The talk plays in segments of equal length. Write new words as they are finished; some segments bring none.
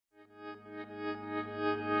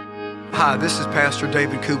Hi, this is Pastor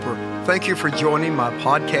David Cooper. Thank you for joining my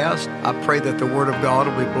podcast. I pray that the Word of God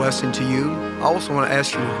will be a blessing to you. I also want to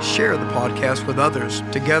ask you to share the podcast with others.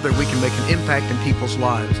 Together, we can make an impact in people's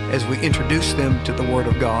lives as we introduce them to the Word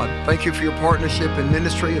of God. Thank you for your partnership and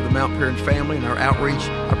ministry of the Mount Paran family and our outreach.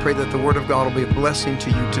 I pray that the Word of God will be a blessing to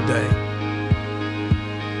you today.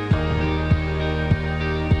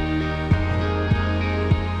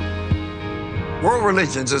 World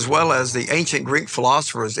religions, as well as the ancient Greek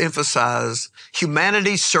philosophers, emphasize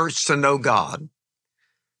humanity's search to know God.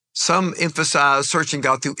 Some emphasize searching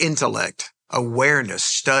God through intellect, awareness,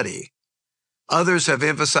 study. Others have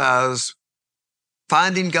emphasized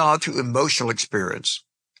finding God through emotional experience,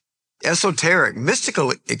 esoteric,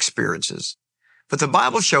 mystical experiences. But the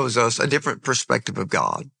Bible shows us a different perspective of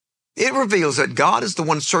God. It reveals that God is the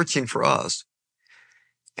one searching for us,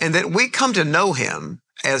 and that we come to know Him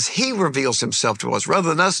as He reveals Himself to us. Rather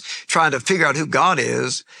than us trying to figure out who God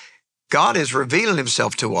is revealing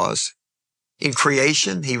Himself to us in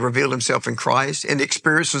creation. He revealed Himself in Christ, in the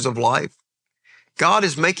experiences of life. God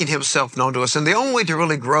is making Himself known to us. And the only way to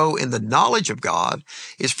really grow in the knowledge of God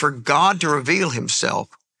is for God to reveal Himself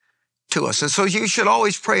to us. And so you should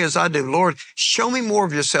always pray as I do, Lord, show me more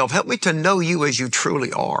of yourself. Help me to know you as you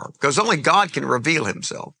truly are, because only God can reveal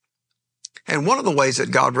Himself. And one of the ways that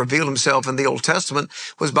God revealed Himself in the Old Testament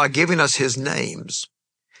was by giving us His names.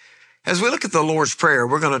 As we look at the Lord's Prayer,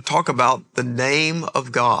 we're going to talk about the name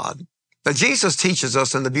of God. Now, Jesus teaches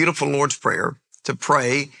us in the beautiful Lord's Prayer to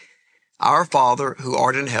pray, Our Father who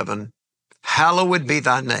art in heaven, hallowed be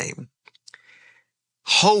thy name.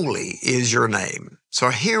 Holy is your name. So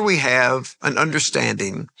here we have an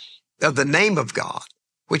understanding of the name of God,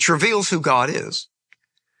 which reveals who God is.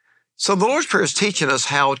 So the Lord's Prayer is teaching us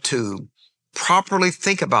how to properly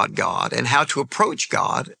think about God and how to approach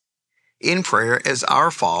God in prayer as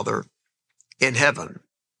our Father in heaven,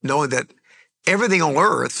 knowing that everything on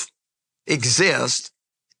earth exists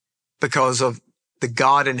because of the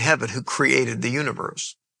God in heaven who created the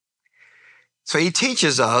universe. So He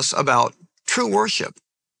teaches us about true worship,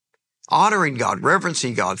 honoring God,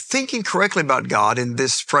 reverencing God, thinking correctly about God in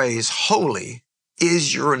this phrase, holy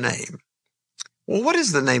is your name. Well, what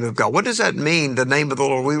is the name of God? What does that mean, the name of the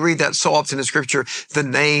Lord? We read that so often in Scripture, the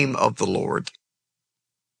name of the Lord.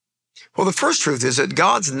 Well, the first truth is that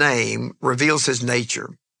God's name reveals His nature.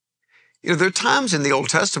 You know, there are times in the Old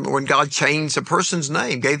Testament when God changed a person's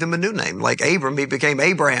name, gave them a new name. Like Abram, he became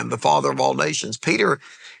Abraham, the father of all nations. Peter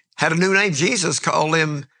had a new name. Jesus called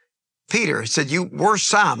him Peter. He said, you were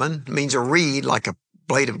Simon, means a reed, like a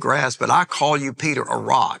blade of grass, but I call you Peter, a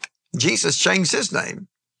rock. Jesus changed his name,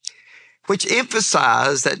 which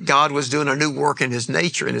emphasized that God was doing a new work in His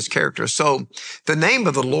nature and His character. So the name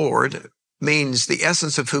of the Lord means the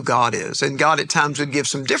essence of who God is. And God at times would give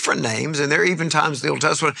some different names. And there are even times in the Old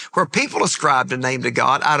Testament where people ascribed a name to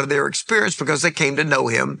God out of their experience because they came to know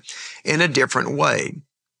Him in a different way.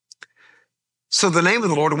 So the name of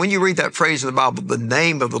the Lord, and when you read that phrase in the Bible, the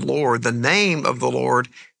name of the Lord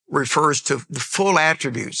refers to the full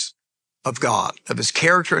attributes of God, of His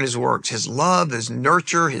character and His works, His love, His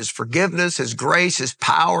nurture, His forgiveness, His grace, His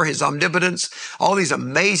power, His omnipotence, all these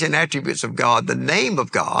amazing attributes of God. The name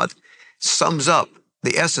of God sums up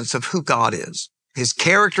the essence of who God is, His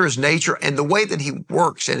character, His nature, and the way that He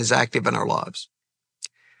works and is active in our lives.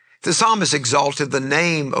 The psalmist exalted the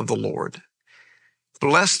name of the Lord.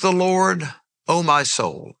 Bless the Lord, O my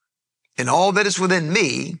soul, and all that is within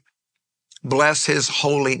me, bless His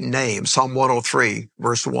holy name. Psalm 103,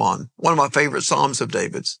 verse 1. One of my favorite Psalms of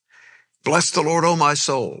David's. Bless the Lord, O my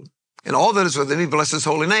soul, and all that is within me, bless His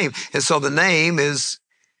holy name. And so the name is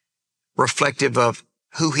reflective of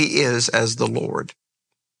who He is as the Lord.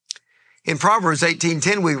 In Proverbs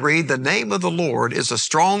 18:10, we read, the name of the Lord is a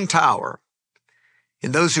strong tower,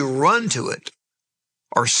 and those who run to it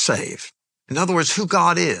are safe. In other words, who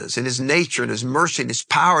God is in His nature and His mercy and His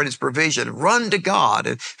power and His provision. Run to God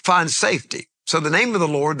and find safety. So the name of the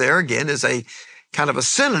Lord there again is a kind of a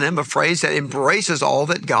synonym, a phrase that embraces all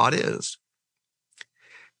that God is.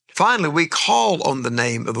 Finally, we call on the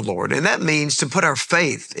name of the Lord, and that means to put our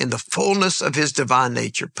faith in the fullness of His divine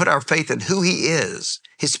nature, put our faith in who He is,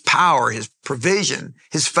 His power, His provision,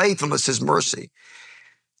 His faithfulness, His mercy.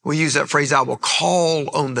 We use that phrase, I will call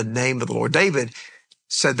on the name of the Lord. David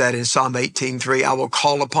said that in Psalm 18:3, I will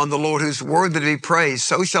call upon the Lord who's worthy to be praised.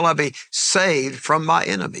 So shall I be saved from my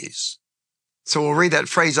enemies. So we'll read that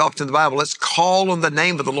phrase often in the Bible. Let's call on the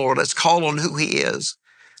name of the Lord. Let's call on who He is.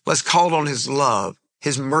 Let's call on His love,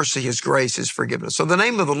 His mercy, His grace, His forgiveness. So the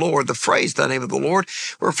name of the Lord, the phrase, the name of the Lord,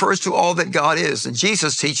 refers to all that God is. And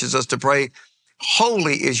Jesus teaches us to pray,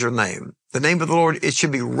 holy is your name. The name of the Lord, it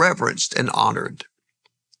should be reverenced and honored.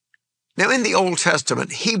 Now, in the Old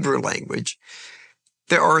Testament Hebrew language,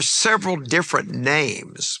 there are several different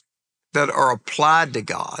names that are applied to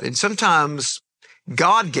God. And sometimes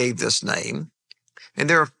God gave this name, and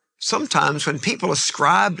there are sometimes when people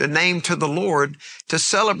ascribed a name to the Lord to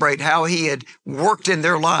celebrate how he had worked in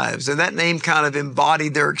their lives, and that name kind of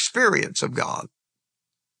embodied their experience of God.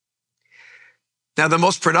 Now, the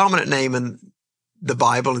most predominant name in the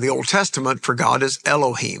Bible, in the Old Testament, for God is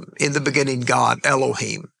Elohim. In the beginning, God,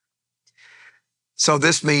 Elohim. So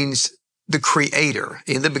this means the creator.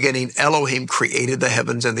 In the beginning, Elohim created the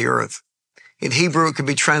heavens and the earth. In Hebrew, it can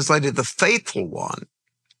be translated the faithful one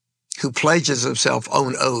who pledges himself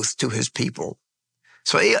on oath to his people.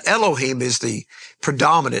 So Elohim is the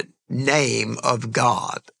predominant name of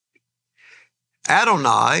God.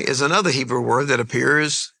 Adonai is another Hebrew word that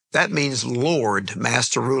appears. That means Lord,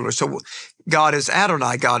 master, ruler. So God is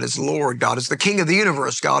Adonai, God is Lord, God is the king of the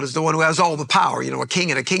universe, God is the one who has all the power. You know, a king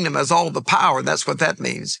in a kingdom has all the power. That's what that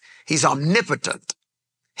means. He's omnipotent.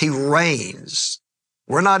 He reigns.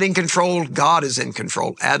 We're not in control. God is in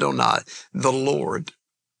control. Adonai, the Lord.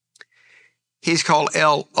 He's called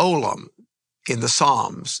El Olam in the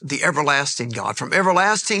Psalms, the everlasting God. From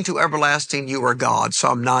everlasting to everlasting, you are God.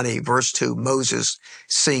 Psalm 90, verse 2, Moses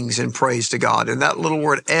sings in praise to God. And that little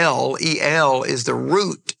word El, E-L, is the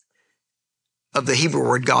root of the Hebrew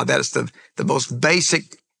word God. That is the most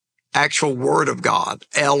basic actual word of God.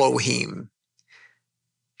 Elohim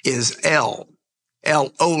is El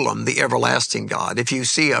Olam, the everlasting God. If you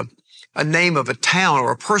see a name of a town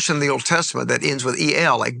or a person in the Old Testament that ends with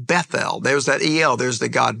E-L, like Bethel, there's that E-L, there's the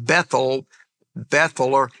God. Bethel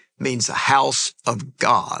means the house of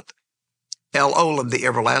God. El Olam, the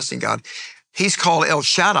everlasting God. He's called El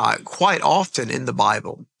Shaddai quite often in the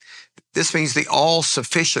Bible. This means the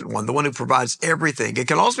all-sufficient one, the one who provides everything. It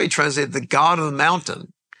can also be translated the God of the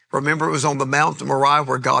mountain. Remember, it was on the Mount Moriah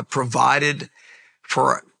where God provided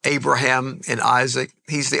for Abraham and Isaac.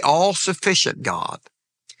 He's the all-sufficient God.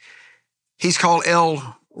 He's called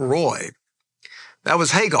El Roi. That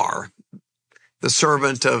was Hagar, the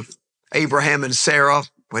servant of Abraham and Sarah,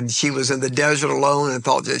 when she was in the desert alone and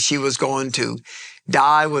thought that she was going to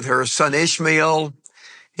die with her son Ishmael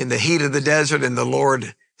in the heat of the desert. And the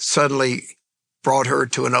Lord suddenly brought her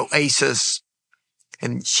to an oasis,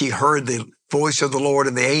 and she heard the voice of the Lord,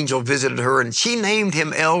 and the angel visited her, and she named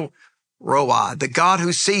him El Roi, the God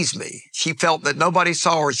who sees me. She felt that nobody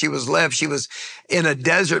saw her. She was left. She was in a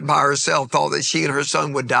desert by herself, thought that she and her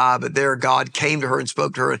son would die, but there God came to her and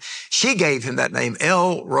spoke to her. And she gave him that name,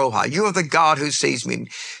 El Roi. You are the God who sees me.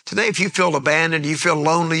 Today, if you feel abandoned, you feel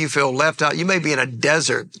lonely, you feel left out, you may be in a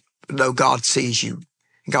desert, but no, God sees you.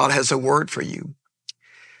 God has a word for you.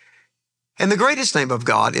 And the greatest name of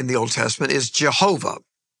God in the Old Testament is Jehovah.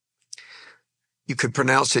 You could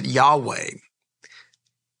pronounce it Yahweh.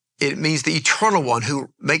 It means the eternal one who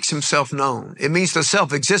makes himself known. It means the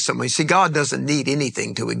self-existent one. You see, God doesn't need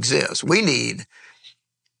anything to exist. We need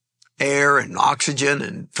air and oxygen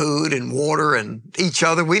and food and water and each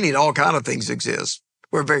other. We need all kinds of things to exist.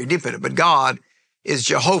 We're very dependent, but God is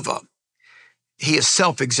Jehovah. He is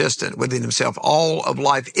self-existent within himself. All of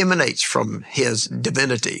life emanates from his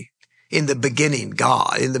divinity. In the beginning,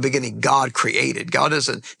 God. In the beginning, God created. God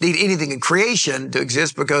doesn't need anything in creation to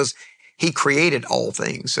exist because he created all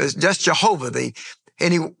things. So that's Jehovah,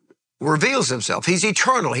 and he reveals himself. He's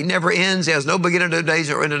eternal. He never ends. He has no beginning of days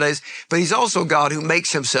or end of days, but he's also God who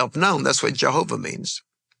makes himself known. That's what Jehovah means.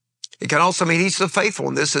 It can also mean he's the faithful,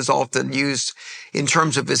 and this is often used in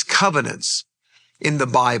terms of his covenants in the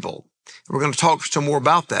Bible. We're going to talk some more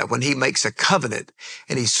about that when he makes a covenant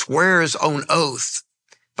and he swears on oath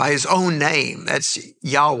by his own name. That's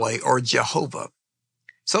Yahweh or Jehovah.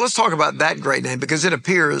 So let's talk about that great name because it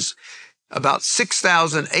appears about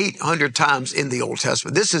 6,800 times in the Old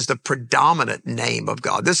Testament. This is the predominant name of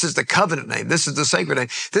God. This is the covenant name. This is the sacred name.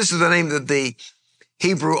 This is the name that the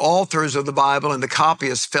Hebrew authors of the Bible and the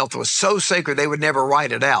copyists felt was so sacred they would never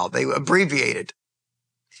write it out. They abbreviate it.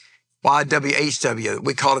 YWHW.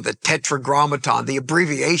 We call it the Tetragrammaton, the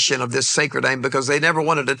abbreviation of this sacred name, because they never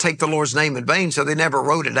wanted to take the Lord's name in vain, so they never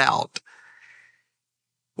wrote it out.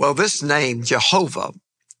 Well, this name, Jehovah,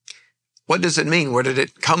 what does it mean? Where did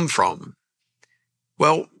it come from?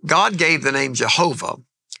 Well, God gave the name Jehovah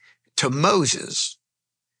to Moses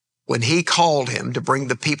when he called him to bring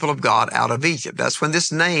the people of God out of Egypt. That's when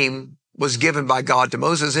this name was given by God to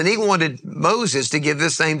Moses, and he wanted Moses to give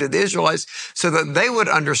this name to the Israelites so that they would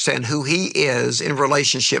understand who he is in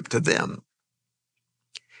relationship to them.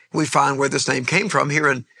 We find where this name came from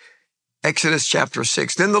here in Exodus chapter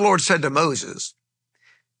 6. Then the Lord said to Moses,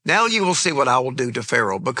 "Now you will see what I will do to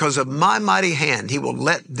Pharaoh. Because of my mighty hand, he will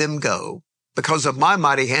let them go, Because of my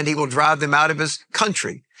mighty hand, he will drive them out of his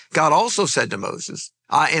country. God also said to Moses,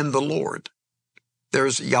 I am the Lord.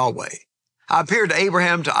 There's Yahweh. I appeared to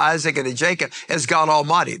Abraham, to Isaac, and to Jacob as God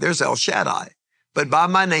Almighty. There's El Shaddai. But by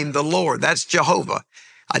my name, the Lord, that's Jehovah.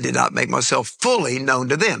 I did not make myself fully known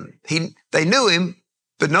to them. They knew him,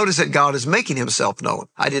 but notice that God is making himself known.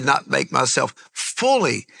 I did not make myself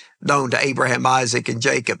fully known to Abraham, Isaac, and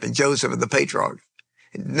Jacob, and Joseph, and the patriarchs.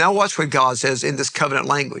 Now watch what God says in this covenant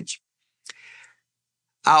language.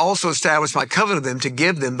 I also established my covenant with them to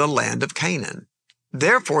give them the land of Canaan.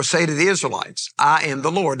 Therefore say to the Israelites, I am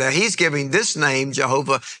the Lord. Now he's giving this name,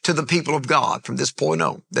 Jehovah, to the people of God from this point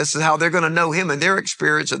on. This is how they're going to know him in their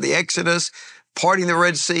experience of the Exodus, parting the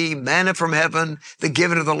Red Sea, manna from heaven, the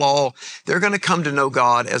giving of the law. They're going to come to know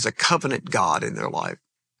God as a covenant God in their life.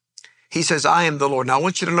 He says, I am the Lord. Now I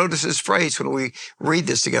want you to notice this phrase when we read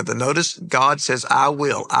this together. Notice God says, I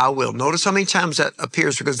will, I will. Notice how many times that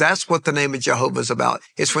appears, because that's what the name of Jehovah is about.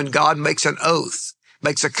 It's when God makes an oath,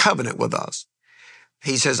 makes a covenant with us.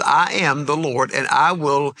 He says, I am the Lord, and I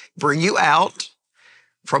will bring you out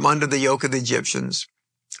from under the yoke of the Egyptians.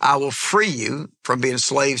 I will free you from being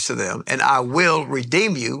slaves to them, and I will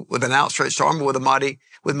redeem you with an outstretched arm, with mighty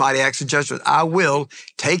acts of judgment. I will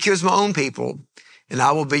take you as my own people, and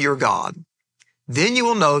I will be your God. Then you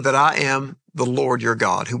will know that I am the Lord your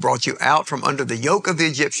God, who brought you out from under the yoke of the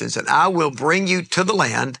Egyptians, and I will bring you to the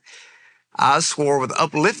land I swore with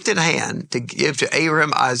uplifted hand to give to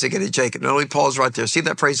Abraham, Isaac, and to Jacob. Now let me pause right there. See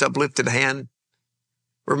that phrase, uplifted hand?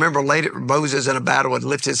 Remember later Moses in a battle would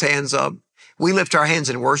lift his hands up. We lift our hands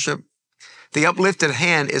in worship. The uplifted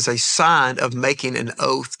hand is a sign of making an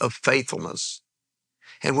oath of faithfulness.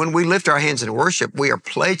 And when we lift our hands in worship, we are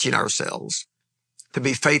pledging ourselves to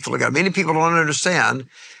be faithful to God. Many people don't understand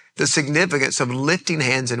the significance of lifting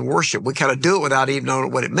hands in worship. We kind of do it without even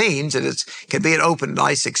knowing what it means. And it can be an open,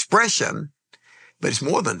 nice expression, but it's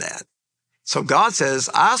more than that. So God says,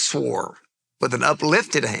 I swore with an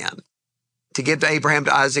uplifted hand to give to Abraham,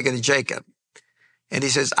 to Isaac, and to Jacob. And he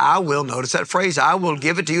says, I will, notice that phrase, I will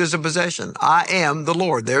give it to you as a possession. I am the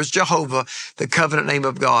Lord. There's Jehovah, the covenant name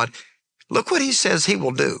of God. Look what he says he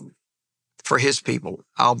will do for his people.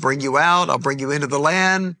 I'll bring you out. I'll bring you into the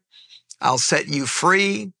land. I'll set you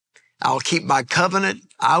free. I'll keep my covenant.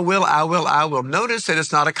 I will, I will, I will. Notice that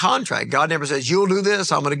it's not a contract. God never says, you'll do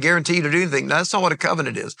this. I'm going to guarantee you to do anything. That's not what a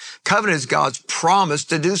covenant is. Covenant is God's promise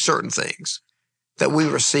to do certain things that we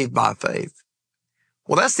receive by faith.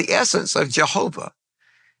 Well, that's the essence of Jehovah,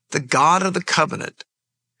 the God of the covenant,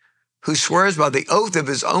 who swears by the oath of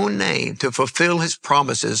his own name to fulfill his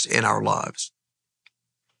promises in our lives.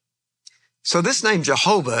 So this name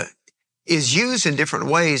Jehovah is used in different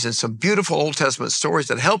ways in some beautiful Old Testament stories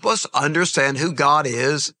that help us understand who God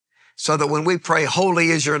is, so that when we pray,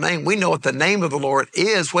 holy is your name, we know what the name of the Lord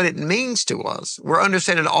is, what it means to us. We're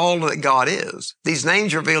understanding all that God is. These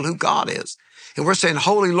names reveal who God is. And we're saying,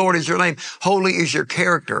 holy Lord is your name. Holy is your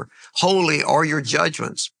character. Holy are your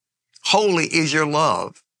judgments. Holy is your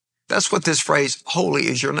love. That's what this phrase, holy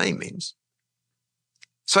is your name, means.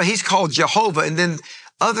 So he's called Jehovah, and then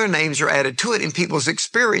other names are added to it in people's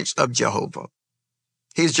experience of Jehovah.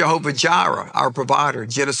 He's Jehovah Jireh, our provider,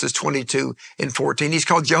 Genesis 22:14. He's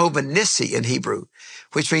called Jehovah Nissi in Hebrew,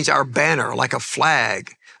 which means our banner, like a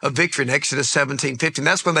flag of victory in Exodus 17:15.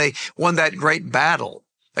 That's when they won that great battle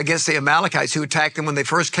against the Amalekites who attacked them when they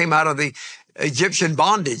first came out of the Egyptian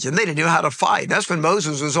bondage, and they didn't know how to fight. That's when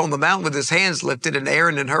Moses was on the mountain with his hands lifted, and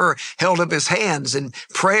Aaron and Hur held up his hands in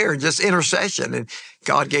prayer and just intercession, and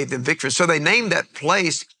God gave them victory. So they named that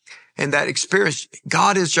place and that experience,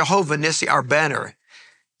 God is Jehovah Nissi, our banner.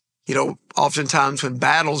 You know, oftentimes when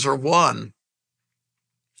battles are won,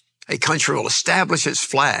 a country will establish its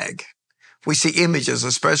flag. We see images,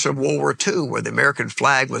 especially of World War II, where the American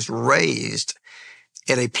flag was raised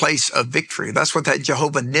in a place of victory. That's what that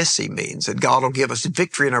Jehovah Nissi means, that God will give us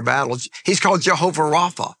victory in our battles. He's called Jehovah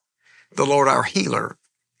Rapha, the Lord our healer,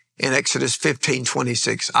 in Exodus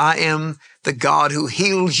 15:26. I am the God who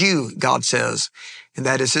heals you, God says, and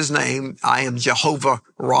that is his name. I am Jehovah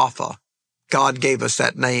Rapha. God gave us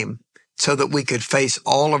that name so that we could face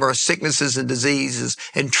all of our sicknesses and diseases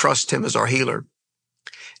and trust him as our healer.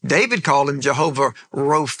 David called him Jehovah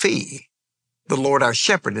Rophi, the Lord our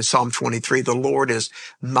shepherd. In Psalm 23, the Lord is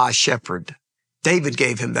my shepherd. David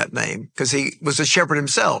gave him that name because he was a shepherd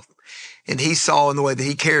himself. And he saw in the way that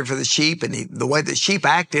he cared for the sheep and the way that sheep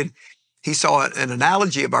acted, he saw an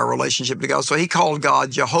analogy of our relationship to God. So he called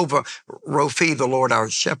God Jehovah Rophi, the Lord our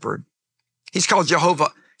shepherd. He's called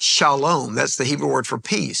Jehovah Shalom. That's the Hebrew word for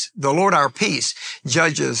peace. The Lord our peace.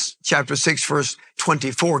 Judges chapter 6, verse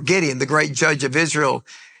 24. Gideon, the great judge of Israel,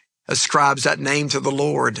 ascribes that name to the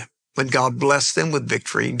Lord. when God blessed them with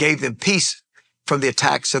victory and gave them peace from the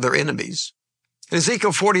attacks of their enemies. In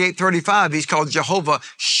Ezekiel 48:35, he's called Jehovah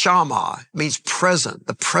Shammah. It means present,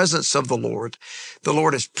 the presence of the Lord. The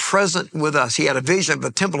Lord is present with us. He had a vision of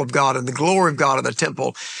the temple of God and the glory of God in the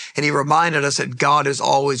temple, and he reminded us that God is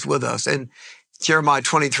always with us. And Jeremiah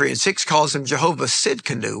 23:6 calls him Jehovah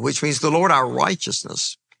Sidkenu, which means the Lord our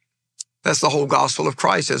righteousness. That's the whole gospel of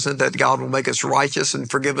Christ, isn't it? That God will make us righteous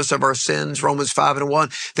and forgive us of our sins. Romans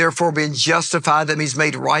 5:1. Therefore, being justified, that means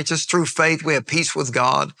made righteous through faith, we have peace with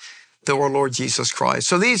God through our Lord Jesus Christ.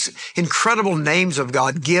 So these incredible names of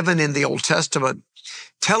God given in the Old Testament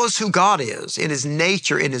tell us who God is in his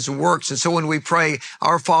nature, in his works. And so when we pray,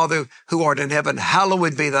 our Father who art in heaven,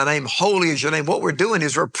 hallowed be thy name, holy is your name, what we're doing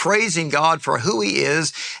is we're praising God for who he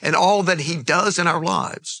is and all that he does in our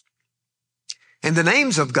lives. And the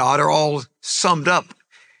names of God are all summed up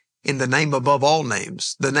in the name above all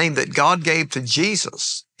names, the name that God gave to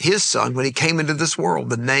Jesus, his son, when he came into this world,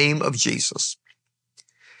 the name of Jesus.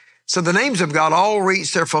 So the names of God all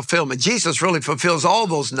reach their fulfillment. Jesus really fulfills all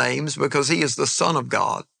those names because he is the Son of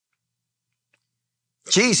God.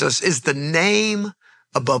 Jesus is the name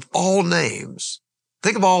above all names.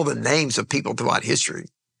 Think of all the names of people throughout history.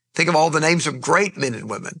 Think of all the names of great men and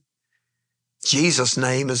women. Jesus'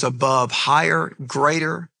 name is above, higher,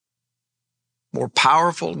 greater, more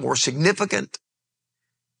powerful, more significant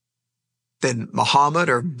than Muhammad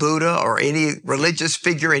or Buddha or any religious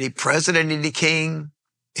figure, any president, any king.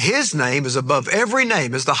 His name is above every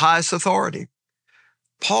name, is the highest authority.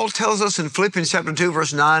 Paul tells us in Philippians chapter 2,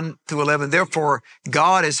 verse 9 through 11, therefore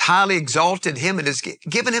God has highly exalted him and has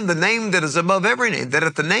given him the name that is above every name, that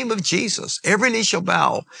at the name of Jesus, every knee shall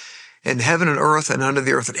bow in heaven and earth and under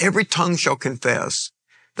the earth, and every tongue shall confess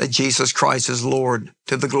that Jesus Christ is Lord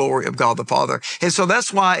to the glory of God the Father. And so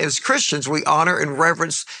that's why as Christians, we honor and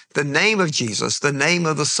reverence the name of Jesus, the name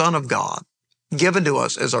of the Son of God, given to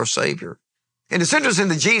us as our Savior. And it's interesting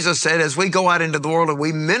that Jesus said, as we go out into the world and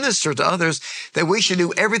we minister to others, that we should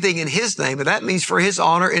do everything in his name. And that means for his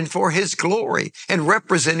honor and for his glory and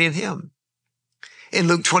representing him. In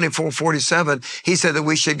Luke 24:47, he said that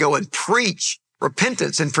we should go and preach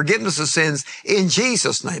repentance and forgiveness of sins in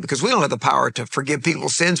Jesus' name, because we don't have the power to forgive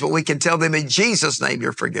people's sins, but we can tell them in Jesus' name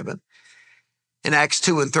you're forgiven. In Acts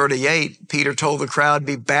 2:38, Peter told the crowd,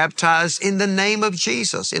 be baptized in the name of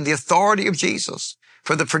Jesus, in the authority of Jesus,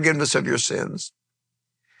 for the forgiveness of your sins.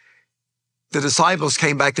 The disciples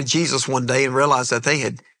came back to Jesus one day and realized that they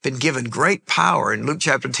had been given great power. In Luke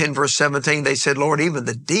chapter 10, verse 17, they said, Lord, even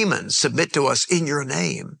the demons submit to us in your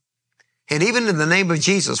name. And even in the name of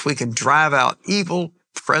Jesus, we can drive out evil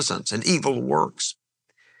presence and evil works.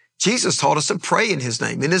 Jesus taught us to pray in his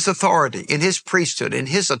name, in his authority, in his priesthood, in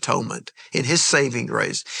his atonement, in his saving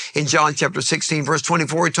grace. In John chapter 16, verse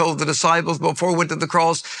 24, he told the disciples before he went to the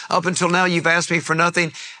cross, up until now you've asked me for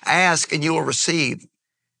nothing. Ask and you will receive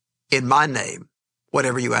in my name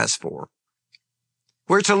whatever you ask for.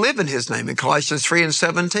 We're to live in his name in Colossians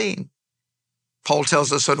 3:17. Paul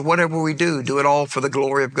tells us that whatever we do, do it all for the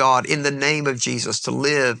glory of God in the name of Jesus, to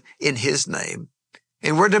live in his name.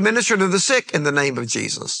 And we're to minister to the sick in the name of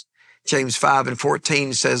Jesus. James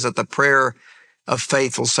 5:14 says that the prayer of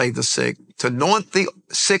faith will save the sick. To anoint the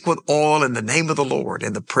sick with oil in the name of the Lord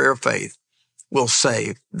and the prayer of faith will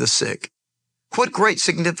save the sick. What great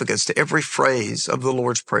significance to every phrase of the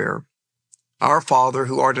Lord's Prayer. Our Father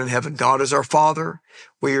who art in heaven, God is our Father.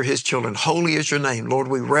 We are his children. Holy is your name. Lord,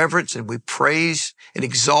 we reverence and we praise and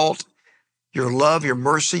exalt your love, your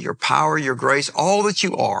mercy, your power, your grace, all that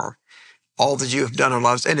you are, all that you have done in our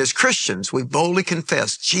lives. And as Christians, we boldly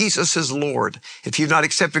confess Jesus is Lord. If you've not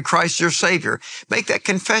accepted Christ your Savior, make that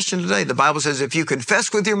confession today. The Bible says if you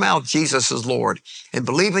confess with your mouth Jesus is Lord and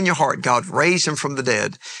believe in your heart God raised him from the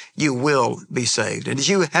dead, you will be saved. And as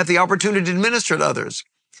you have the opportunity to minister to others,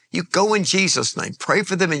 you go in Jesus' name, pray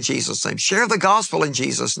for them in Jesus' name, share the gospel in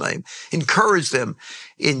Jesus' name, encourage them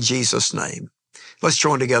in Jesus' name. Let's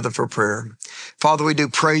join together for prayer. Father, we do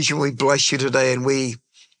praise you and we bless you today, and we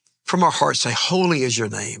from our hearts say, holy is your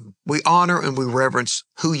name. We honor and we reverence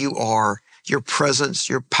who you are, your presence,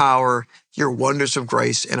 your power, your wonders of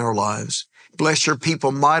grace in our lives. Bless your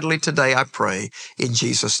people mightily today, I pray, in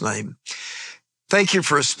Jesus' name. Thank you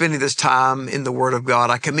for spending this time in the Word of God.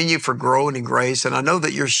 I commend you for growing in grace, and I know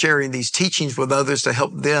that you're sharing these teachings with others to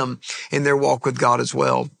help them in their walk with God as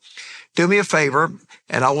well. Do me a favor,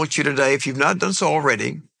 and I want you today, if you've not done so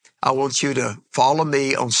already, I want you to follow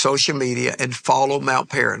me on social media and follow Mount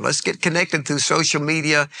Paran. Let's get connected through social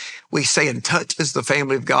media. We stay in touch as the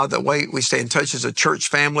family of God. That way we stay in touch as a church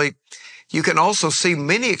family. You can also see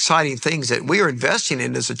many exciting things that we are investing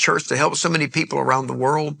in as a church to help so many people around the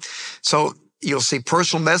world. So You'll see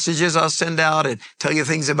personal messages I send out and tell you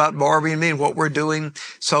things about Barbie and me and what we're doing.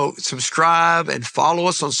 So subscribe and follow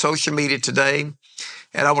us on social media today.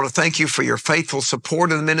 And I want to thank you for your faithful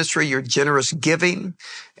support of the ministry, your generous giving,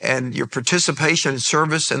 and your participation and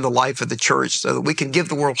service in the life of the church so that we can give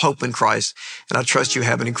the world hope in Christ. And I trust you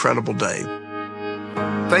have an incredible day.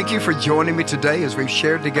 Thank you for joining me today as we've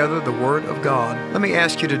shared together the Word of God. Let me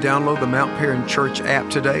ask you to download the Mount Paran Church app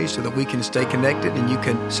today so that we can stay connected and you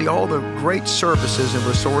can see all the great services and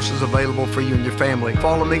resources available for you and your family.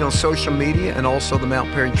 Follow me on social media and also the Mount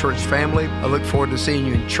Paran Church family. I look forward to seeing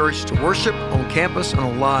you in church to worship, on campus, and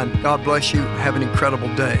online. God bless you. Have an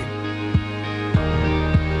incredible day.